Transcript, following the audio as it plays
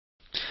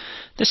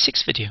The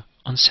sixth video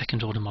on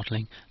second order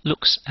modelling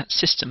looks at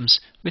systems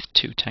with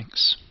two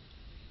tanks.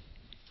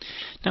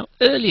 Now,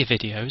 earlier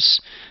videos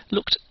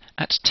looked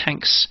at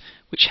tanks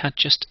which had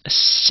just a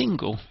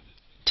single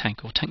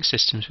tank, or tank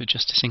systems with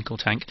just a single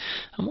tank,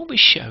 and what we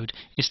showed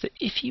is that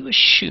if you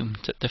assumed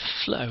that the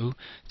flow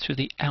through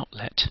the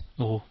outlet,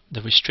 or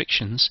the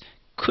restrictions,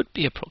 could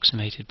be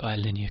approximated by a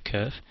linear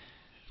curve,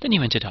 then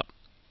you ended up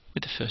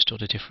with the first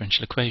order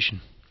differential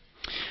equation.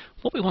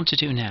 What we want to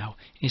do now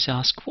is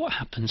ask what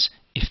happens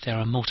if there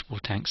are multiple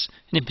tanks,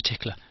 and in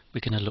particular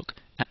we're going to look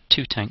at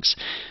two tanks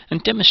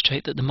and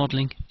demonstrate that the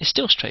modelling is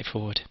still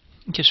straightforward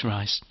and gives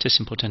rise to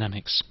simple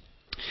dynamics.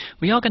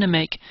 We are going to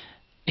make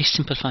a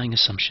simplifying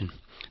assumption,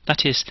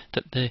 that is,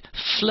 that the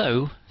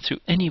flow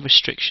through any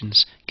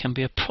restrictions can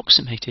be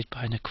approximated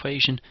by an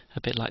equation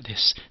a bit like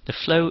this. The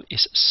flow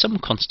is some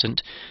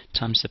constant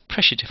times the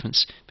pressure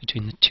difference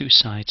between the two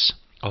sides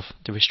of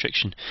the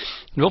restriction.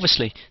 And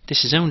obviously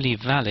this is only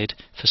valid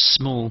for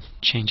small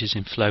changes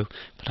in flow,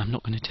 but I'm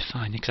not going to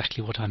define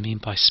exactly what I mean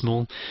by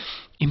small.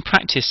 In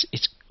practice,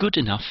 it's good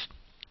enough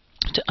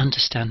to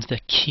understand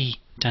the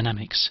key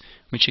dynamics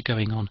which are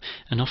going on,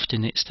 and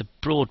often it's the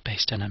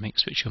broad-based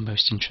dynamics which you're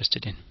most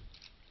interested in.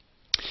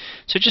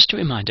 So just a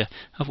reminder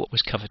of what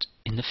was covered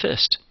in the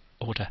first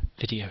order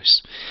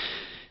videos.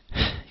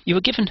 You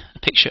were given a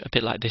picture a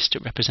bit like this to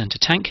represent a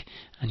tank,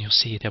 and you'll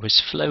see there was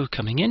flow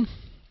coming in,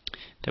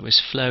 there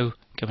was flow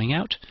going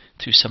out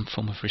through some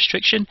form of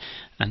restriction,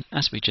 and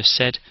as we just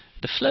said,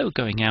 the flow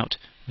going out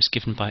was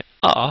given by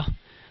R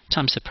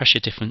times the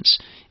pressure difference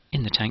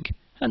in the tank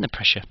and the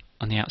pressure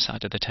on the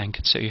outside of the tank,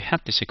 and so you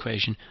had this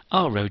equation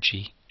R rho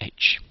G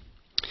H.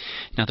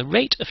 Now the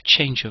rate of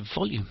change of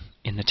volume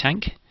in the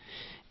tank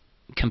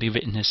can be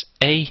written as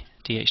A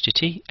dH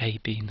dt, A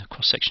being the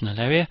cross-sectional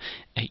area,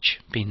 H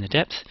being the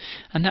depth,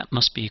 and that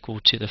must be equal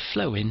to the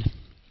flow in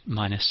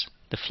minus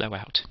the flow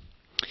out.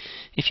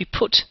 If you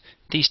put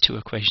these two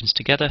equations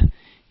together,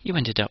 you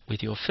ended up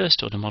with your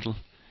first order model.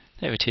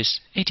 There it is,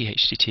 A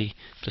dH dt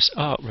plus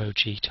R rho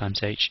G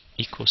times H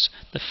equals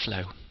the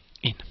flow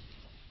in.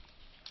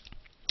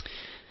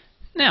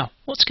 Now,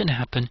 what's going to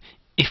happen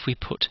if we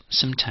put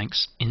some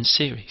tanks in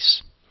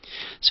series?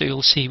 So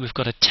you'll see we've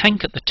got a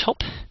tank at the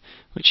top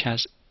which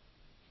has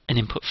an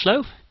input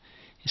flow,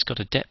 it's got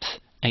a depth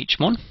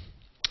H1,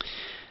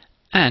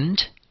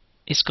 and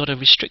it's got a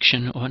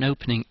restriction or an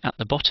opening at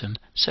the bottom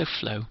so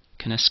flow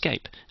can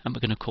escape, and we're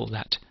going to call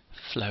that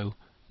flow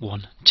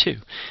 1, 2.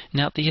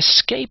 Now the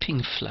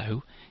escaping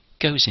flow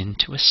goes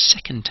into a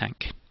second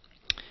tank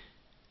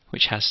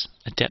which has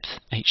a depth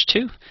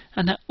H2,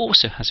 and that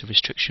also has a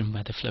restriction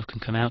where the flow can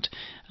come out,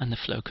 and the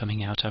flow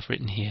coming out I've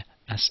written here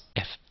as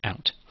F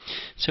out.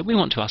 So we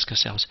want to ask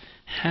ourselves,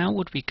 how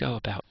would we go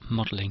about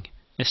modelling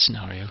a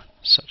scenario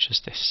such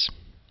as this?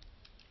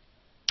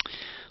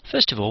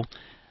 First of all,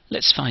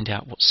 let's find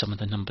out what some of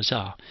the numbers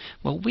are.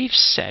 Well, we've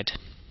said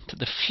that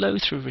the flow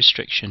through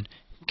restriction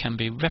can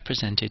be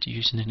represented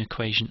using an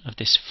equation of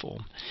this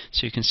form.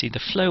 So you can see the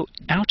flow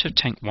out of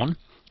tank 1,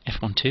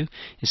 F12,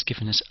 is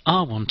given as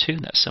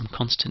R12, that's some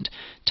constant,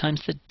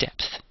 times the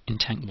depth in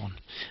tank 1.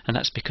 And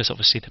that's because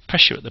obviously the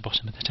pressure at the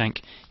bottom of the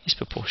tank is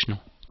proportional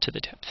to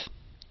the depth.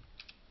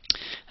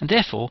 And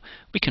therefore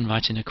we can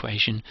write an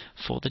equation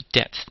for the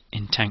depth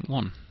in tank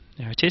 1.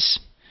 There it is,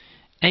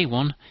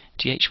 A1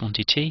 dH1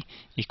 dt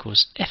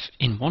equals F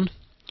in 1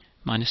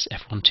 minus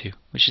F12,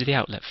 which is the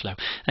outlet flow.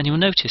 And you'll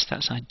notice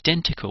that's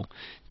identical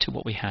to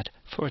what we had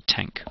for a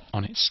tank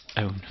on its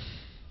own.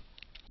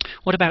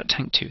 What about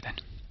tank 2 then?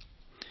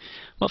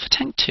 Well, for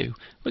tank 2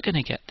 we're going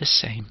to get the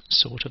same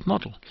sort of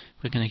model.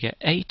 We're going to get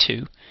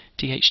A2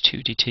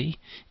 dH2 dt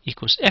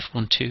equals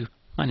F12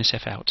 minus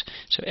F out.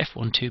 So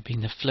F12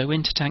 being the flow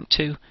into tank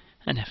 2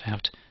 and F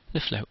out the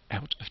flow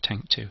out of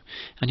tank 2.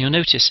 And you'll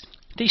notice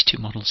these two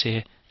models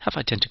here have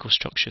identical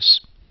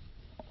structures.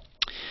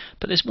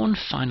 But there's one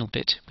final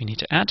bit we need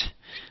to add.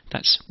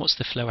 That's what's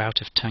the flow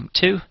out of tank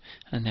 2,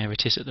 and there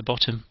it is at the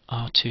bottom,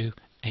 R2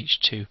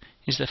 H2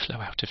 is the flow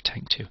out of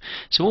tank 2.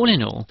 So all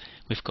in all,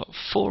 we've got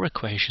 4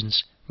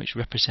 equations which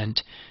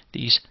represent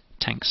these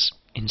tanks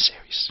in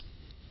series.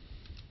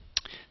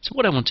 So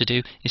what I want to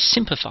do is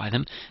simplify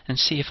them and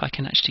see if I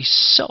can actually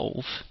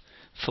solve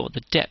for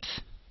the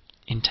depth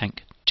in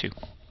tank 2.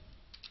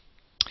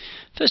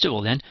 First of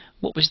all then,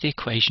 what was the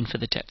equation for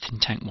the depth in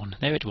tank 1?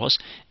 There it was,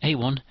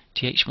 A1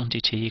 dH1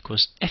 dt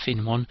equals F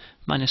in 1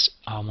 minus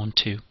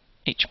R12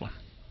 H1.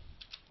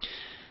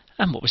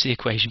 And what was the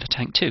equation for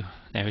tank 2?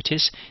 There it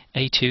is,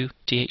 A2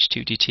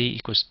 dH2 dt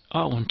equals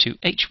R12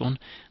 H1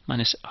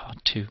 minus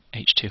R2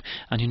 H2.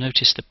 And you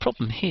notice the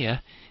problem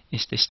here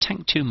is this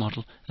tank 2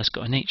 model has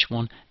got an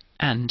H1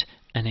 and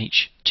an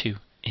H2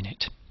 in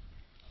it.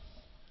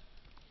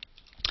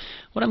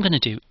 What I'm going to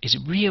do is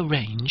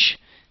rearrange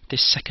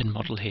this second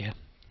model here.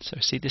 So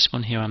see this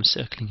one here I'm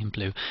circling in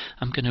blue.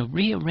 I'm going to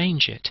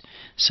rearrange it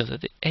so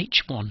that the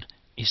H1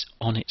 is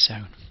on its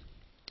own.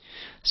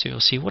 So you'll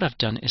see what I've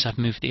done is I've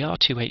moved the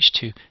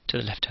R2H2 to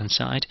the left hand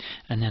side,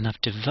 and then I've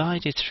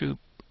divided through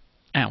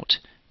out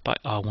by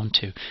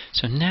R12.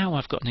 So now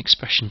I've got an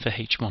expression for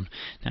H1.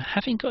 Now,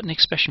 having got an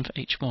expression for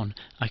H1,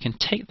 I can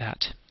take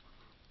that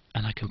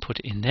and I can put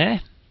it in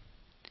there,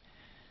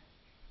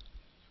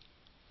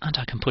 and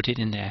I can put it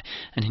in there,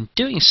 and in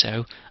doing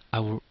so I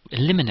will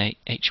eliminate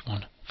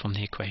H1 from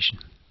the equation.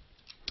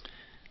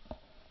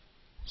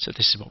 So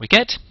this is what we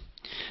get.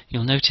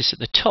 You'll notice at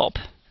the top,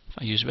 if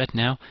I use red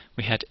now,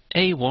 we had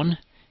A1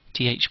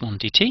 dH1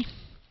 dt,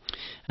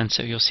 and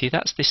so you'll see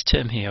that's this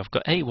term here. I've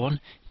got A1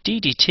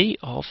 d dt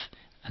of,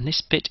 and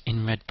this bit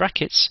in red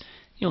brackets,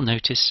 you'll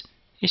notice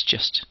is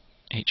just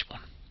H1.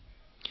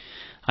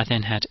 I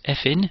then had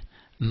F in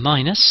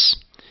minus,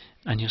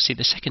 and you'll see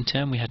the second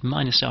term we had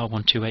minus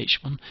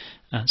R12H1,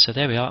 so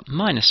there we are,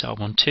 minus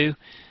R12,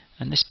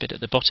 and this bit at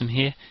the bottom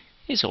here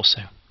is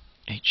also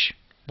H1.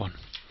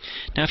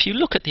 Now if you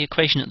look at the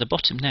equation at the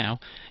bottom now,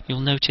 you'll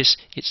notice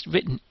it's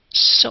written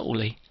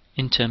solely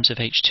in terms of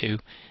H2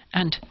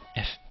 and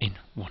F in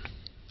 1.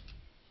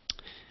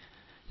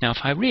 Now if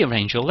I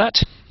rearrange all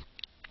that,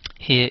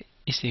 here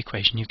is the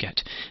equation you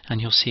get,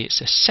 and you'll see it's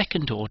a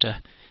second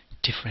order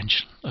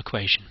differential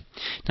equation.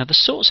 Now the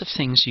sorts of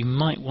things you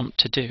might want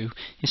to do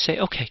is say,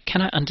 okay, can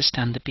I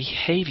understand the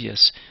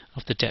behaviours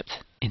of the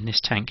depth in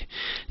this tank?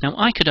 Now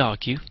I could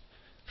argue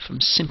from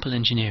simple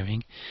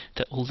engineering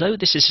that although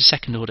this is a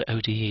second order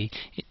ODE,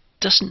 it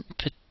doesn't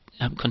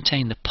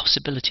contain the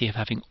possibility of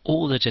having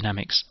all the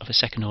dynamics of a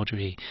second order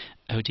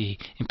ODE.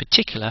 In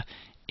particular,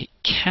 it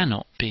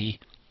cannot be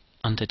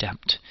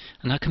underdamped.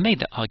 And I can make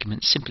that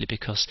argument simply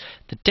because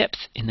the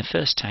depth in the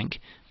first tank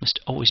must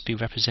always be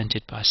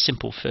represented by a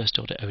simple first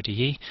order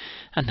ODE,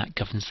 and that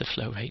governs the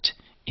flow rate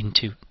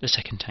into the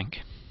second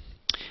tank.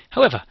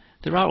 However,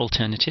 there are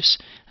alternatives,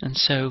 and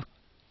so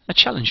a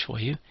challenge for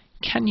you: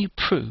 can you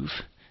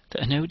prove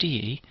that an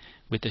ODE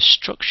with the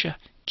structure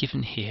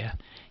given here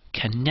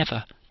can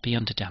never be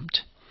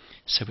underdamped?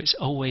 So it's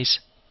always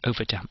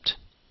overdamped,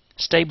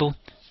 stable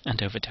and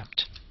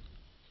overdamped.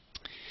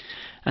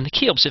 And the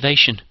key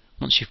observation,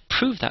 once you've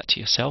proved that to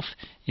yourself,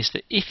 is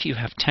that if you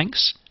have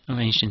tanks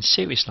arranged in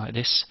series like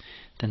this,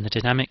 then the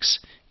dynamics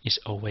is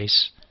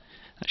always,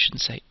 I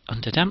shouldn't say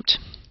underdamped,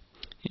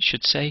 it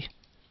should say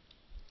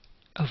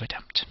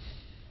overdamped.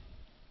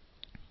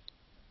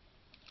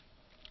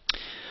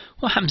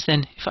 What happens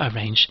then if I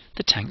arrange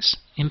the tanks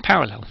in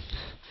parallel?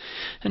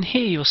 And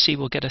here you'll see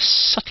we'll get a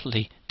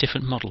subtly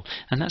different model,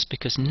 and that's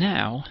because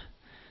now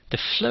the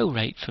flow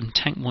rate from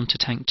tank 1 to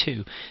tank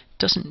 2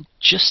 doesn't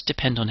just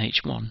depend on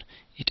H1,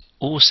 it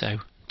also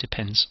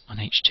depends on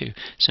H2.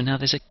 So now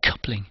there's a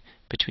coupling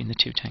between the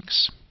two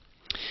tanks.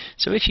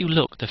 So if you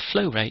look, the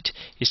flow rate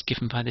is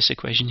given by this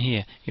equation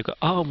here. You've got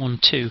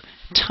R12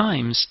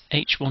 times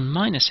H1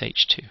 minus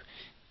H2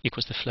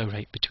 equals the flow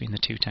rate between the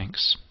two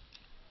tanks.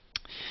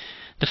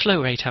 The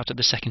flow rate out of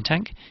the second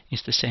tank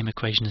is the same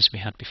equation as we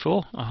had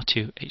before,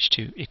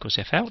 R2H2 equals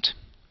F out.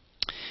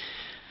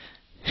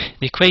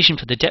 The equation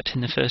for the depth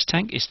in the first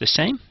tank is the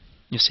same.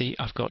 You'll see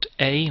I've got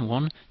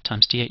A1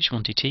 times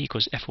dH1 dt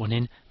equals F1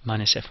 in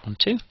minus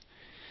F12.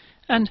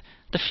 And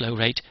the flow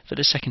rate for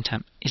the second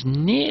tank is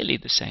nearly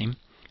the same,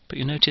 but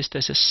you'll notice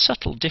there's a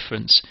subtle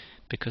difference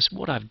because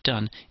what I've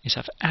done is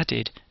I've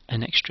added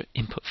an extra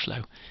input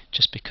flow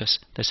just because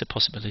there's a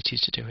possibility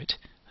to do it,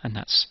 and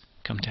that's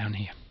come down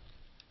here.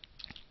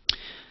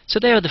 So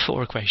there are the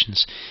four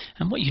equations,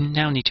 and what you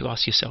now need to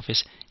ask yourself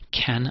is,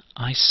 can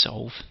I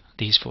solve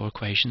these four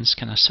equations?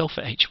 Can I solve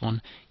for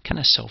H1? Can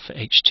I solve for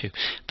H2?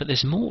 But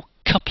there's more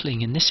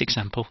coupling in this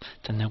example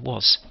than there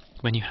was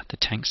when you had the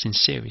tanks in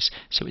series,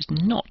 so it's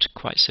not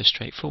quite so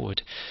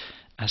straightforward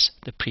as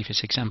the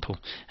previous example.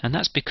 And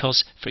that's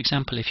because, for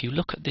example, if you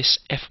look at this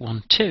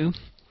F12,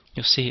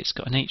 you'll see it's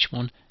got an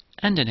H1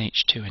 and an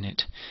H2 in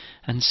it,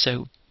 and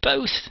so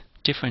both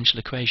differential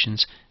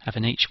equations have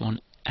an H1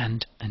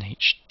 and an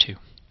H2.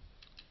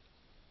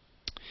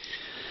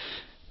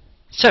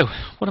 So,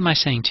 what am I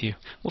saying to you?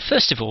 Well,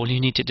 first of all, you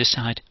need to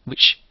decide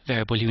which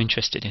variable you're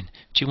interested in.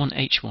 Do you want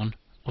H1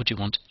 or do you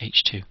want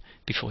H2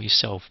 before you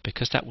solve?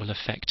 Because that will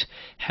affect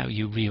how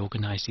you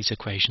reorganize these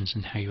equations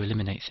and how you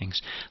eliminate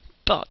things.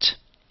 But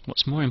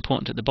what's more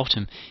important at the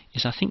bottom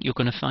is I think you're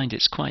going to find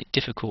it's quite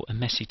difficult and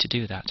messy to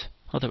do that,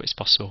 although it's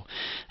possible.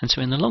 And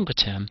so in the longer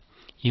term,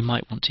 you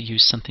might want to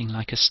use something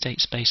like a state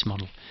space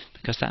model,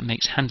 because that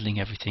makes handling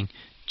everything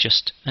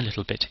just a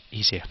little bit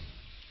easier.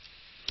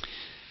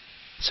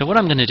 So what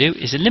I'm going to do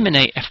is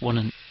eliminate F1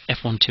 and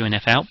F12 and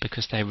F out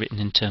because they're written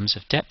in terms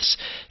of depths.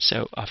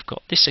 So I've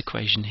got this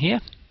equation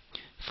here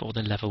for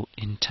the level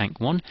in tank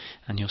 1,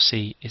 and you'll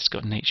see it's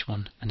got an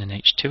H1 and an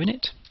H2 in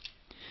it.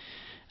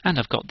 And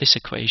I've got this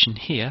equation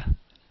here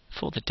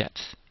for the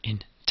depth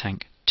in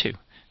tank 2.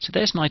 So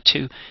there's my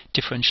two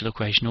differential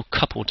equations, or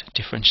coupled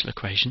differential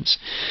equations.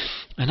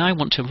 And I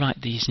want to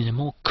write these in a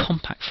more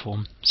compact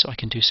form so I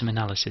can do some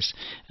analysis.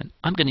 And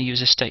I'm going to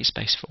use a state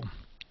space form.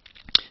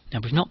 Now,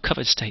 we've not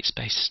covered state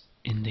space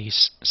in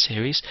these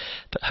series,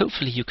 but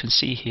hopefully you can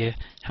see here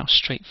how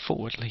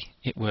straightforwardly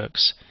it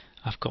works.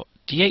 I've got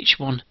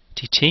dH1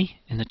 dt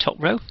in the top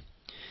row,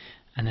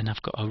 and then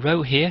I've got a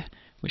row here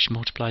which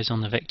multiplies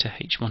on the vector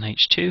h1,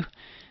 h2,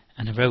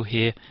 and a row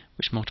here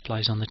which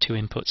multiplies on the two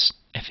inputs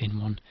f in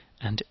 1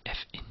 and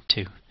f in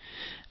 2.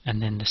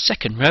 And then the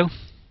second row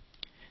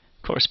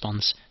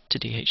corresponds to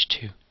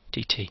dh2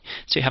 dt.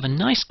 So you have a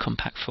nice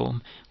compact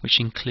form which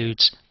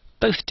includes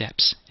both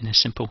depths in a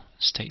simple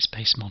state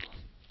space model.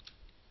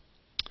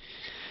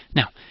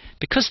 Now,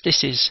 because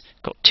this is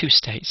got two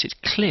states, it's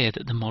clear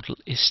that the model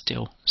is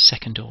still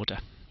second order.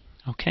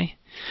 Okay?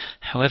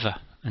 However,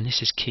 and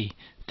this is key,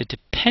 the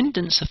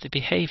dependence of the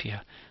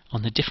behavior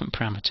on the different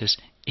parameters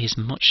is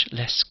much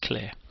less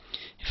clear.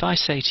 If I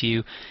say to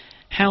you,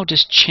 how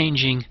does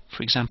changing,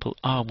 for example,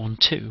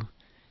 R12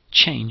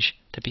 change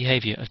the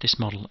behavior of this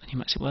model? And you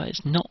might say, well,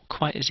 it's not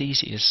quite as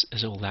easy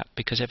as all that,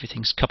 because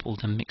everything's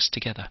coupled and mixed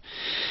together.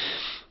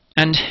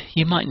 And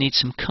you might need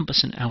some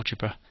cumbersome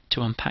algebra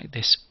to unpack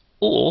this,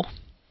 or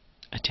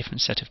a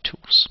different set of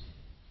tools.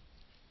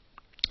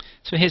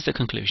 So here's the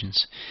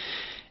conclusions.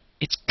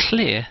 It's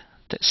clear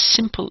that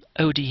simple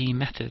ODE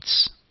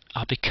methods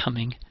are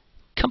becoming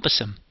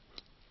cumbersome,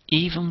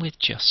 even with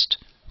just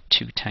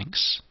two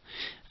tanks.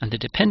 And the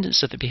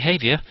dependence of the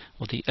behavior,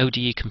 or the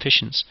ODE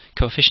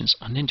coefficients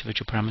on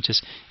individual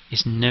parameters,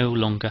 is no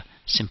longer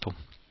simple.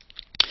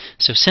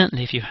 So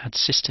certainly if you had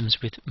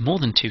systems with more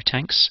than two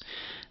tanks,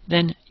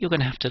 then you're going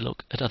to have to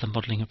look at other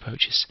modelling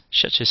approaches,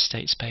 such as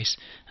state space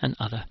and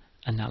other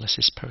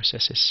analysis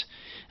processes.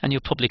 And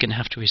you're probably going to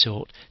have to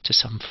resort to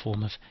some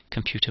form of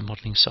computer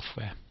modelling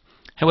software.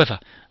 However,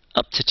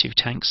 up to two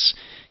tanks,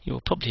 you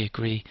will probably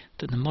agree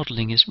that the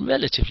modelling is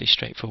relatively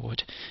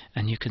straightforward,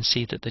 and you can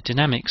see that the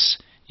dynamics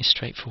is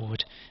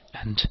straightforward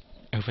and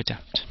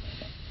overdamped.